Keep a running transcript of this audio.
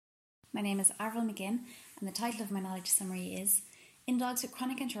My name is Avril McGinn, and the title of my knowledge summary is In Dogs with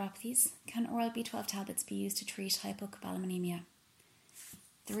Chronic Enteropathies, Can Oral B12 Tablets be used to treat hypocobalamin?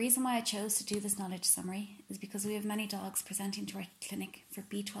 The reason why I chose to do this knowledge summary is because we have many dogs presenting to our clinic for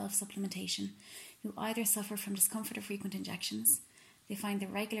B12 supplementation who either suffer from discomfort of frequent injections, they find the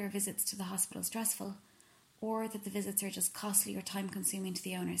regular visits to the hospital stressful, or that the visits are just costly or time consuming to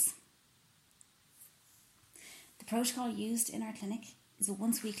the owners. The protocol used in our clinic is a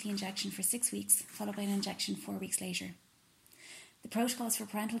once weekly injection for 6 weeks, followed by an injection 4 weeks later. The protocols for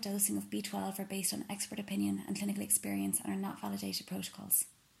parental dosing of B12 are based on expert opinion and clinical experience and are not validated protocols.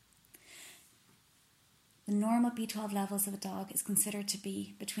 The normal B12 levels of a dog is considered to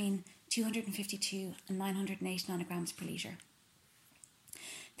be between 252 and 908 nanograms per litre.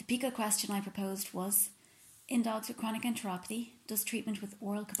 The PICO question I proposed was, in dogs with chronic enteropathy, does treatment with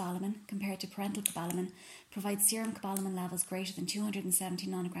oral cobalamin compared to parental cobalamin provide serum cobalamin levels greater than 270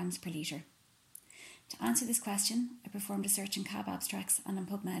 nanograms per litre? To answer this question, I performed a search in CAB abstracts and in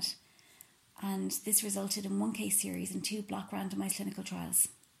PubMed, and this resulted in one case series and 2 block randomised clinical trials.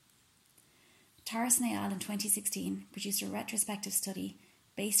 Taras and al. In 2016 produced a retrospective study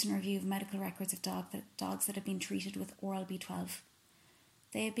based on a review of medical records of dogs that have been treated with oral B12.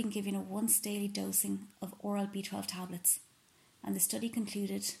 They had been given a once daily dosing of oral B12 tablets, and the study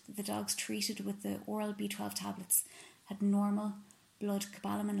concluded that the dogs treated with the oral B12 tablets had normal blood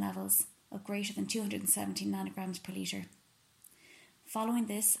cobalamin levels of greater than 270 nanograms per litre. Following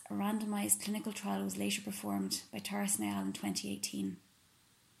this, a randomised clinical trial was later performed by Taras and al. In 2018.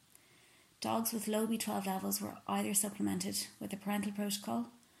 Dogs with low B12 levels were either supplemented with a parental protocol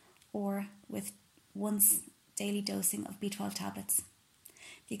or with once daily dosing of B12 tablets.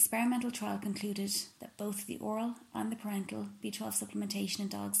 The experimental trial concluded that both the oral and the parental B12 supplementation in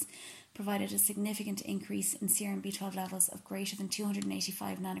dogs provided a significant increase in serum B12 levels of greater than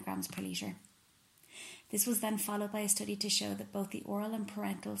 285 nanograms per litre. This was then followed by a study to show that both the oral and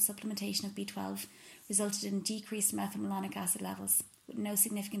parental supplementation of B12 resulted in decreased methylmalonic acid levels, with no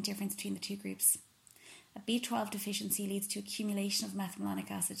significant difference between the two groups. A B12 deficiency leads to accumulation of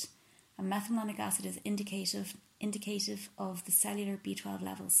methylmalonic acid, and methylmalonic acid is indicative of the cellular B12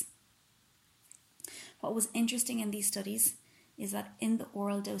 levels. What was interesting in these studies is that in the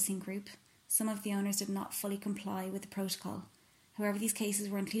oral dosing group, some of the owners did not fully comply with the protocol. However, these cases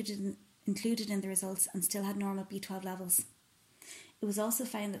were included in the results and still had normal B12 levels. It was also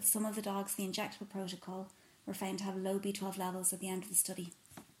found that some of the dogs in the injectable protocol were found to have low B12 levels at the end of the study.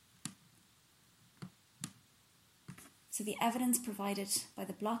 So the evidence provided by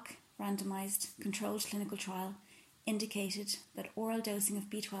the block randomised controlled clinical trial indicated that oral dosing of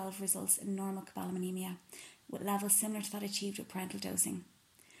B12 results in normal cobalamin, with levels similar to that achieved with parental dosing.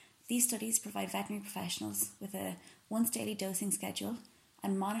 These studies provide veterinary professionals with a once daily dosing schedule,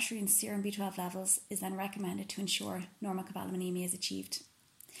 and monitoring serum B12 levels is then recommended to ensure normal cobalamin is achieved.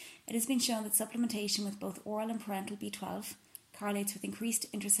 It has been shown that supplementation with both oral and parental B12 correlates with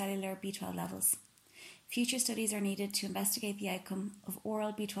increased intracellular B12 levels. Future studies are needed to investigate the outcome of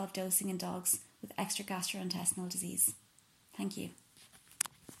oral B12 dosing in dogs with extragastrointestinal disease. Thank you.